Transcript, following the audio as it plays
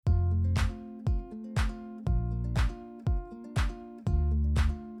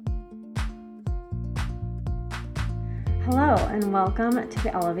Hello and welcome to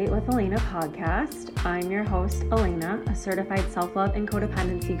the Elevate with Elena podcast. I'm your host, Elena, a certified self-love and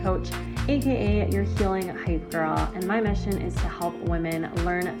codependency coach, aka your healing hype girl, and my mission is to help women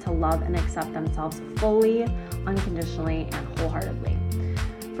learn to love and accept themselves fully, unconditionally, and wholeheartedly.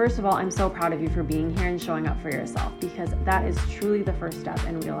 First of all, I'm so proud of you for being here and showing up for yourself, because that is truly the first step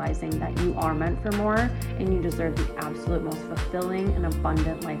in realizing that you are meant for more and you deserve the absolute most fulfilling and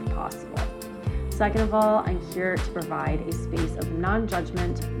abundant life possible. Second of all, I'm here to provide a space of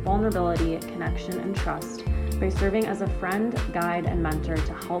non-judgment, vulnerability, connection, and trust by serving as a friend, guide, and mentor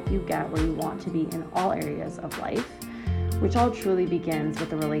to help you get where you want to be in all areas of life, which all truly begins with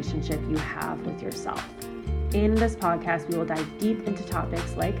the relationship you have with yourself. In this podcast, we will dive deep into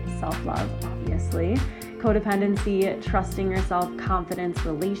topics like self-love, obviously, codependency, trusting yourself, confidence,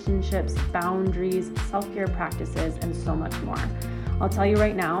 relationships, boundaries, self-care practices, and so much more. I'll tell you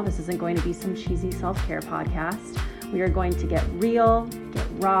right now, this isn't going to be some cheesy self-care podcast. We are going to get real, get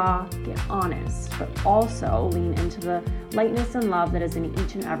raw, get honest, but also lean into the lightness and love that is in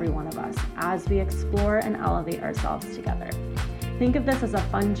each and every one of us as we explore and elevate ourselves together. Think of this as a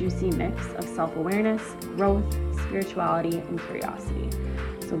fun, juicy mix of self-awareness, growth, spirituality, and curiosity.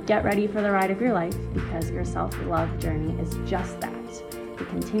 So get ready for the ride of your life, because your self-love journey is just that. A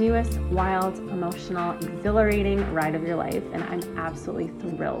continuous, wild, emotional, exhilarating ride of your life, and I'm absolutely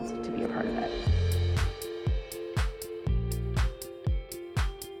thrilled to be a part of it.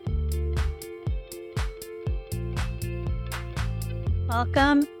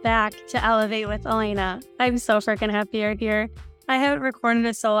 Welcome back to Elevate with Elena. I'm so freaking happy you're here. I haven't recorded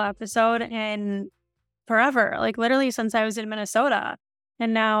a solo episode in forever, like literally since I was in Minnesota.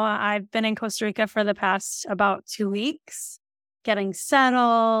 And now I've been in Costa Rica for the past about 2 weeks. Getting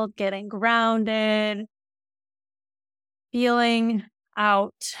settled, getting grounded, feeling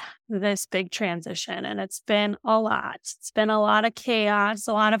out this big transition. And it's been a lot. It's been a lot of chaos,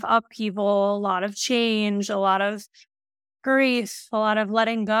 a lot of upheaval, a lot of change, a lot of grief, a lot of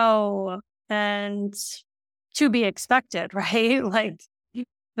letting go, and to be expected, right? Like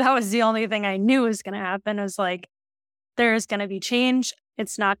that was the only thing I knew was going to happen, was like, there's going to be change.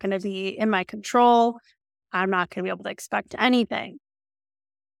 It's not going to be in my control. I'm not going to be able to expect anything.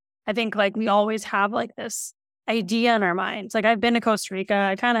 I think like we always have like this idea in our minds. Like I've been to Costa Rica.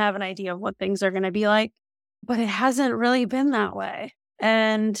 I kind of have an idea of what things are going to be like, but it hasn't really been that way.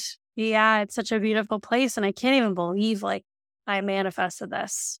 And yeah, it's such a beautiful place. And I can't even believe like I manifested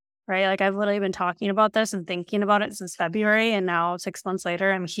this, right? Like I've literally been talking about this and thinking about it since February. And now 6 months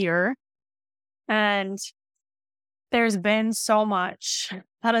later, I'm here. And there's been so much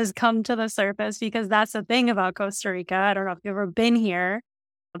that has come to the surface, because that's the thing about Costa Rica. I don't know if you've ever been here,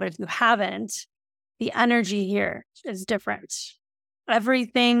 but if you haven't, the energy here is different.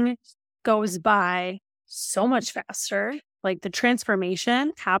 Everything goes by so much faster. Like the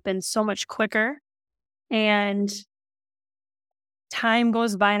transformation happens so much quicker, and time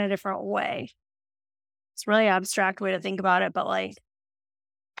goes by in a different way. It's a really abstract way to think about it, but like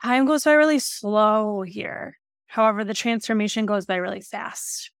time goes by really slow here. However, the transformation goes by really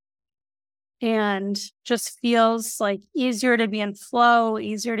fast and just feels like easier to be in flow,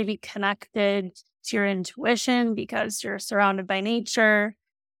 easier to be connected to your intuition because you're surrounded by nature.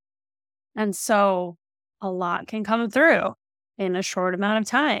 And so a lot can come through in a short amount of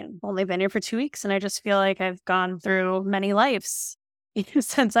time. I've only been here for 2 weeks, and I just feel like I've gone through many lives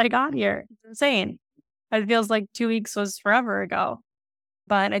since I got here. It's insane. It feels like 2 weeks was forever ago,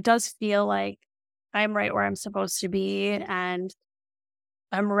 but it does feel like I'm right where I'm supposed to be, and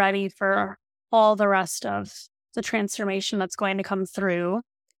I'm ready for all the rest of the transformation that's going to come through.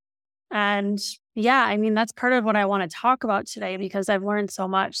 And yeah, I mean, that's part of what I want to talk about today, because I've learned so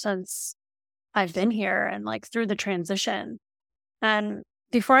much since I've been here and like through the transition. And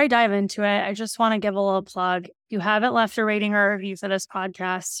before I dive into it, I just want to give a little plug. If you haven't left a rating or a review for this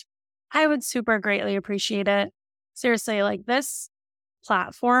podcast, I would super greatly appreciate it. Seriously, like this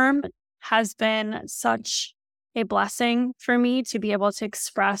platform has been such a blessing for me to be able to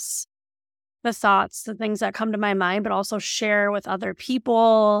express the thoughts, the things that come to my mind, but also share with other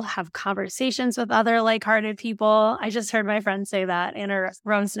people, have conversations with other like-hearted people. I just heard my friend say that, Anna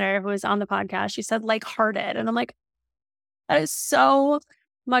Rosner, who was on the podcast. She said like-hearted. And I'm like, that is so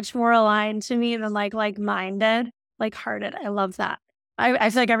much more aligned to me than like-minded, like-hearted. I love that. I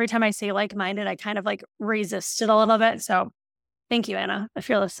feel like every time I say like-minded, I kind of like resist it a little bit. So thank you, Anna, if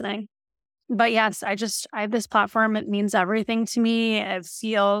you're listening. But yes, I have this platform. It means everything to me. It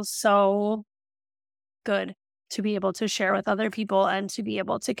feels so good to be able to share with other people and to be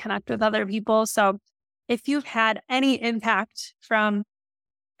able to connect with other people. So if you've had any impact from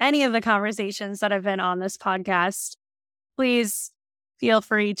any of the conversations that have been on this podcast, please feel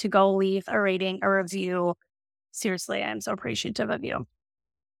free to go leave a rating, a review. Seriously, I'm so appreciative of you.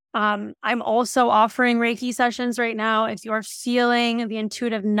 I'm also offering Reiki sessions right now. If you're feeling the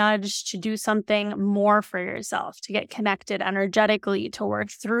intuitive nudge to do something more for yourself, to get connected energetically, to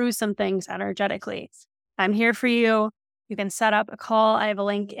work through some things energetically, I'm here for you. You can set up a call. I have a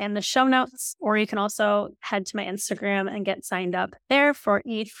link in the show notes, or you can also head to my Instagram and get signed up there for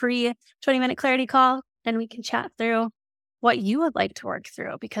a free 20-minute clarity call. And we can chat through what you would like to work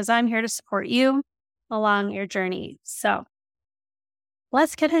through, because I'm here to support you along your journey. So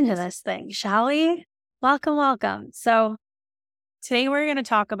let's get into this thing, shall we? Welcome, welcome. So today we're going to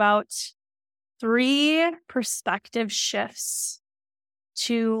talk about 3 perspective shifts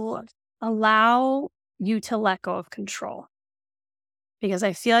to allow you to let go of control. Because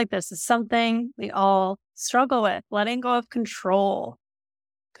I feel like this is something we all struggle with, letting go of control.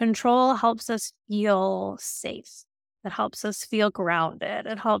 Control helps us feel safe. It helps us feel grounded.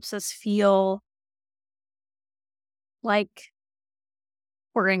 It helps us feel like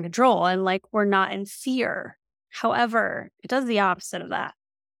we're in control and like we're not in fear. However, it does the opposite of that.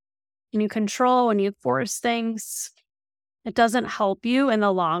 When you control, when you force things, it doesn't help you in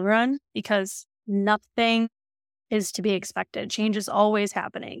the long run, because nothing is to be expected. Change is always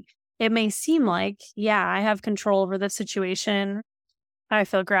happening. It may seem like, yeah, I have control over the situation. I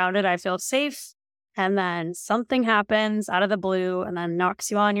feel grounded. I feel safe. And then something happens out of the blue and then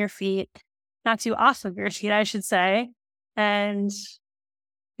knocks you on your feet, knocks you off of your feet, I should say. And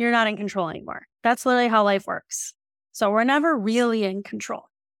you're not in control anymore. That's literally how life works. So we're never really in control.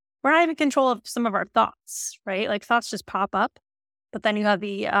 We're not even in control of some of our thoughts, right? Like thoughts just pop up, but then you have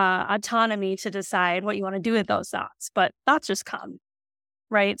the autonomy to decide what you want to do with those thoughts. But thoughts just come,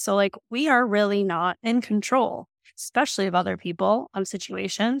 right? So like we are really not in control, especially of other people, of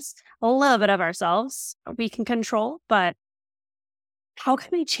situations. A little bit of ourselves we can control, but how can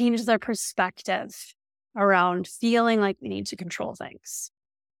we change their perspective around feeling like we need to control things?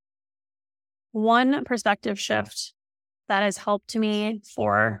 One perspective shift that has helped me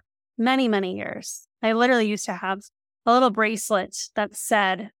for many, many years. I literally used to have a little bracelet that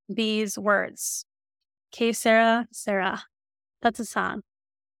said these words. Que sera, sera. That's a song.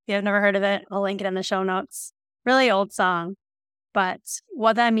 If you have never heard of it, I'll link it in the show notes. Really old song. But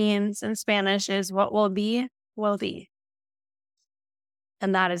what that means in Spanish is what will be, will be.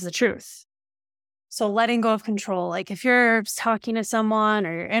 And that is the truth. So letting go of control, like if you're talking to someone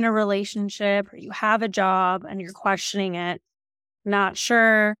or you're in a relationship or you have a job and you're questioning it, not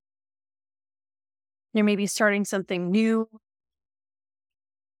sure, you're maybe starting something new.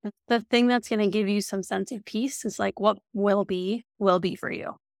 The thing that's going to give you some sense of peace is like what will be for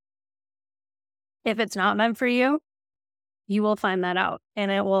you. If it's not meant for you, you will find that out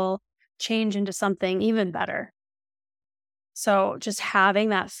and it will change into something even better. So just having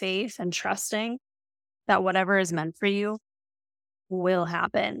that faith and trusting that whatever is meant for you will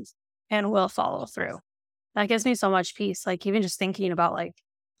happen and will follow through. That gives me so much peace. Like even just thinking about like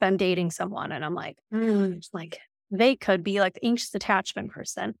if I'm dating someone and I'm like, like they could be like the anxious attachment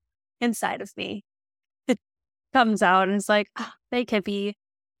person inside of me. It comes out and it's like, they could be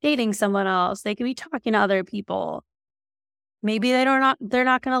dating someone else. They could be talking to other people. Maybe they're not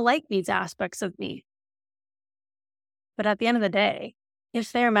going to like these aspects of me. But at the end of the day,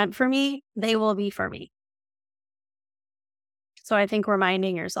 if they're meant for me, they will be for me. So I think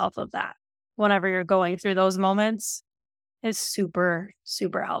reminding yourself of that whenever you're going through those moments is super,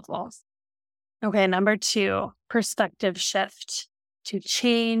 super helpful. Okay, number 2, perspective shift to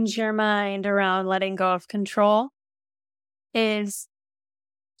change your mind around letting go of control is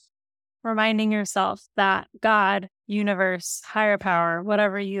reminding yourself that God, universe, higher power,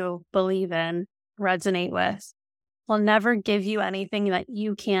 whatever you believe in, resonate with, will never give you anything that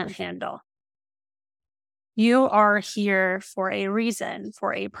you can't handle. You are here for a reason,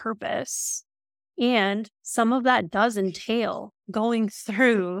 for a purpose. And some of that does entail going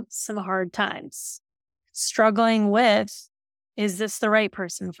through some hard times, struggling with, is this the right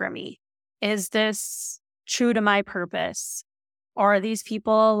person for me? Is this true to my purpose? Are these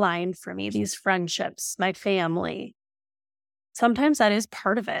people aligned for me? These friendships, my family? Sometimes that is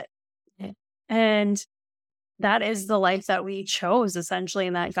part of it. And that is the life that we chose, essentially,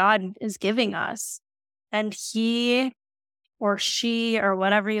 and that God is giving us. And he or she or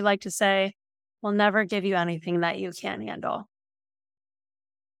whatever you like to say will never give you anything that you can't handle.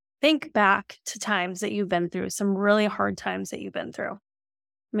 Think back to times that you've been through, some really hard times that you've been through.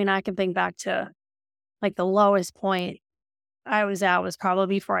 I mean, I can think back to like the lowest point I was at was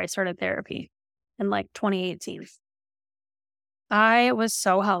probably before I started therapy in like 2018. I was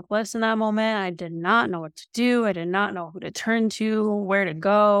so helpless in that moment. I did not know what to do. I did not know who to turn to, where to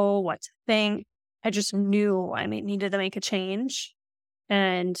go, what to think. I just knew I needed to make a change.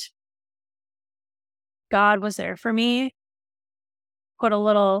 And God was there for me, put a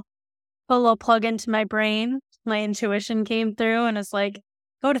little put a little plug into my brain. My intuition came through and it's like,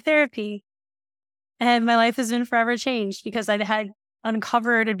 go to therapy. And my life has been forever changed because I had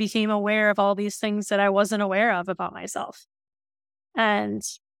uncovered and became aware of all these things that I wasn't aware of about myself. And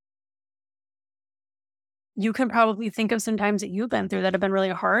you can probably think of some times that you've been through that have been really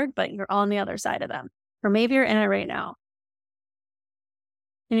hard, but you're on the other side of them. Or maybe you're in it right now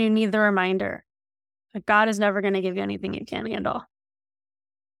and you need the reminder that God is never going to give you anything you can't handle.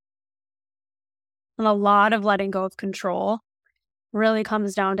 And a lot of letting go of control really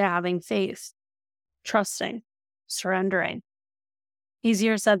comes down to having faith, trusting, surrendering.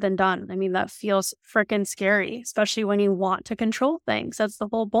 Easier said than done. I mean, that feels freaking scary, especially when you want to control things. That's the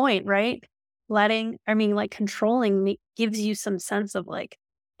whole point, right? Controlling gives you some sense of like,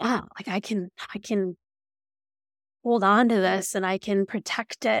 yeah, like I can hold on to this and I can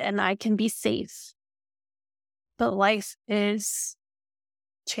protect it and I can be safe. But life is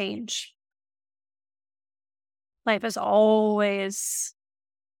change. Life is always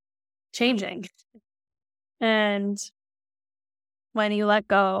changing. And when you let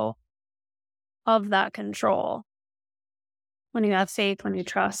go of that control, when you have faith, when you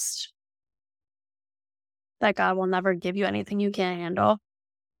trust that God will never give you anything you can't handle,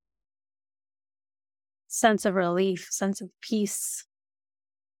 sense of relief, sense of peace.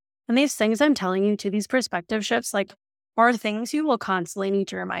 And these things I'm telling you, to these perspective shifts, like, are things you will constantly need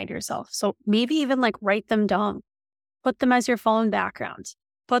to remind yourself. So maybe even like write them down, put them as your phone background,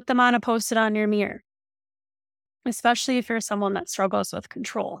 put them on a post-it on your mirror, especially if you're someone that struggles with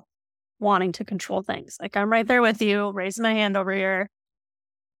control, wanting to control things. Like, I'm right there with you, raising my hand over here.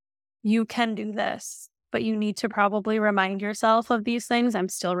 You can do this, but you need to probably remind yourself of these things. I'm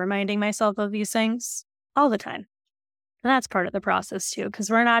still reminding myself of these things all the time. And that's part of the process too, because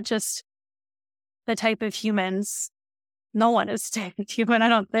we're not just the type of humans. No one is the type of human, I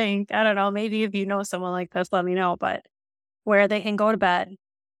don't think. I don't know. Maybe if you know someone like this, let me know. But where they can go to bed,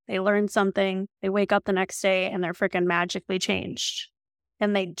 they learn something, they wake up the next day and they're freaking magically changed.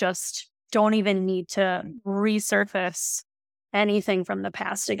 And they just don't even need to resurface anything from the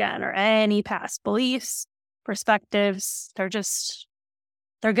past again or any past beliefs, perspectives.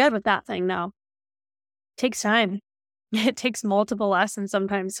 They're good with that thing now. It takes time. It takes multiple lessons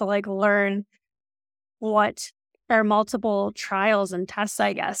sometimes to like learn what are multiple trials and tests,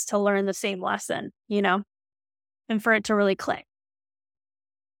 I guess, to learn the same lesson, and for it to really click.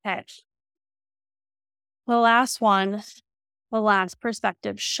 Okay. The last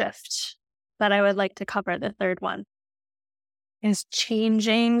perspective shift that I would like to cover, the third one, is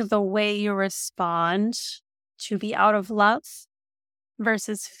changing the way you respond to be out of love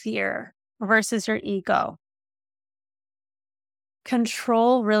versus fear versus your ego.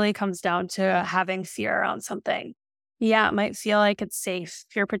 Control really comes down to having fear around something. Yeah, it might feel like it's safe,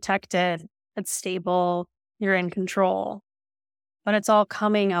 you're protected, it's stable, you're in control, but it's all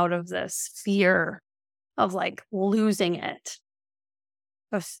coming out of this fear of like losing it,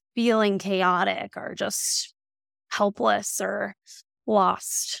 of feeling chaotic or just helpless or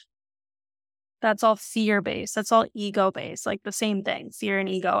lost. That's all fear-based. That's all ego-based, like the same thing. Fear and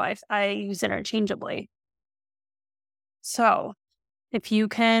ego, I use interchangeably. So if you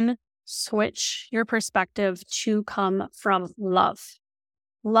can switch your perspective to come from love.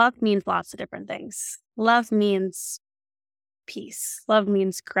 Love means lots of different things. Love means peace. Love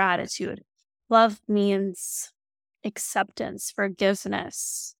means gratitude. Love means acceptance,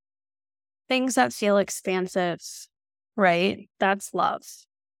 forgiveness, things that feel expansive, right? That's love.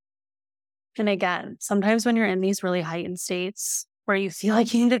 And again, sometimes when you're in these really heightened states where you feel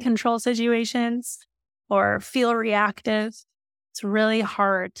like you need to control situations or feel reactive, it's really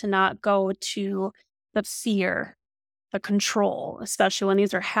hard to not go to the fear, the control, especially when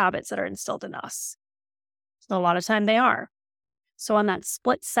these are habits that are instilled in us. So a lot of time they are. So on that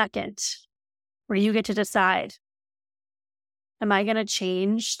split second where you get to decide, am I going to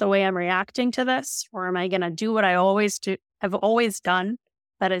change the way I'm reacting to this? Or am I going to do what I've always done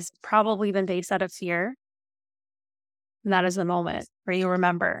that has probably been based out of fear? And that is the moment where you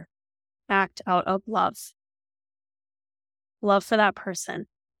remember, act out of love. Love for that person,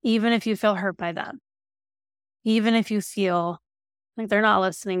 even if you feel hurt by them, even if you feel like they're not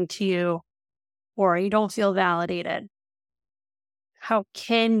listening to you or you don't feel validated. How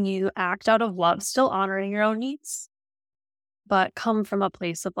can you act out of love, still honoring your own needs, but come from a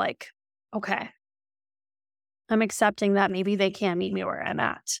place of like, okay, I'm accepting that maybe they can't meet me where I'm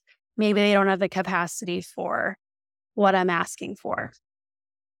at. Maybe they don't have the capacity for what I'm asking for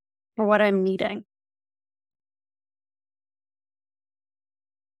or what I'm needing.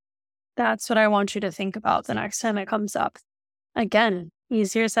 That's what I want you to think about the next time it comes up. Again,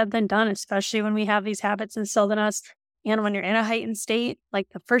 easier said than done, especially when we have these habits instilled in us. And when you're in a heightened state, like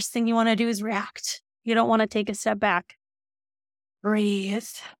the first thing you want to do is react. You don't want to take a step back. Breathe.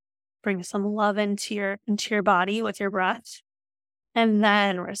 Bring some love into your body with your breath, and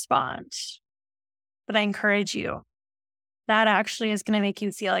then respond. But I encourage you, that actually is going to make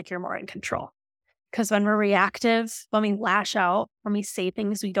you feel like you're more in control. Because when we're reactive, when we lash out, when we say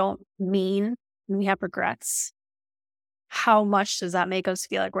things we don't mean, when we have regrets, how much does that make us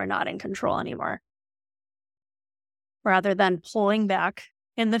feel like we're not in control anymore? Rather than pulling back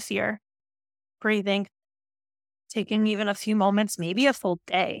in the fear, breathing, taking even a few moments, maybe a full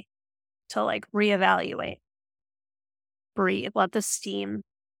day to reevaluate, breathe, let the steam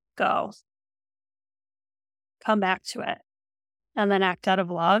go, come back to it, and then act out of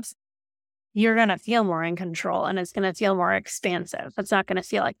love, you're going to feel more in control and it's going to feel more expansive. It's not going to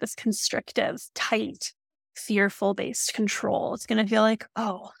feel like this constrictive, tight, fearful-based control. It's going to feel like,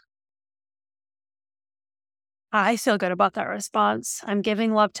 oh, I feel good about that response. I'm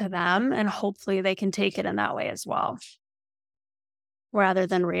giving love to them and hopefully they can take it in that way as well. Rather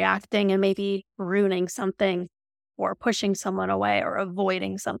than reacting and maybe ruining something or pushing someone away or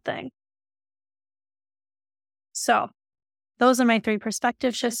avoiding something. So those are my 3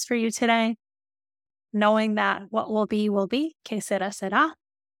 perspective shifts for you today. Knowing that what will be, que sera, será.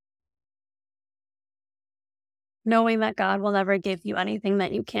 Knowing that God will never give you anything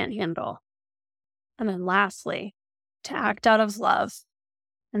that you can't handle. And then lastly, to act out of love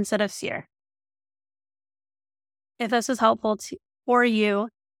instead of fear. If this is helpful for you,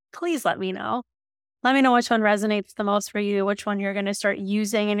 please let me know. Let me know which one resonates the most for you, which one you're going to start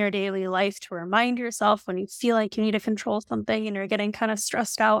using in your daily life to remind yourself when you feel like you need to control something and you're getting kind of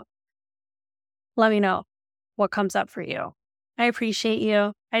stressed out. Let me know what comes up for you. I appreciate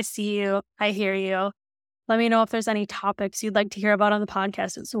you. I see you. I hear you. Let me know if there's any topics you'd like to hear about on the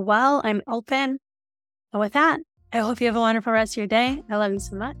podcast as well. I'm open. And with that, I hope you have a wonderful rest of your day. I love you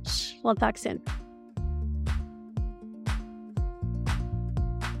so much. We'll talk soon.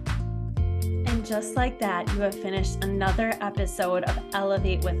 And just like that, you have finished another episode of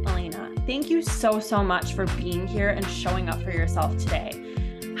Elevate with Elena. Thank you so much for being here and showing up for yourself today.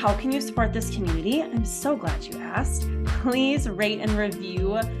 How can you support this community? I'm so glad you asked. Please rate and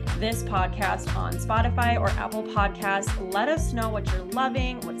review this podcast on Spotify or Apple Podcasts. Let us know what you're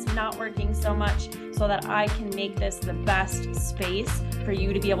loving, what's not working so much, so that I can make this the best space for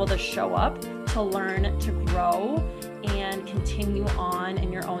you to be able to show up, to learn, to grow, and continue on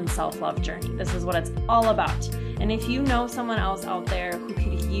in your own self-love journey. This is what it's all about. And if you know someone else out there who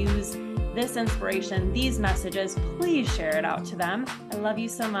could use this inspiration, these messages, please share it out to them. I love you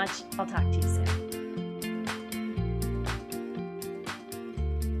so much. I'll talk to you soon.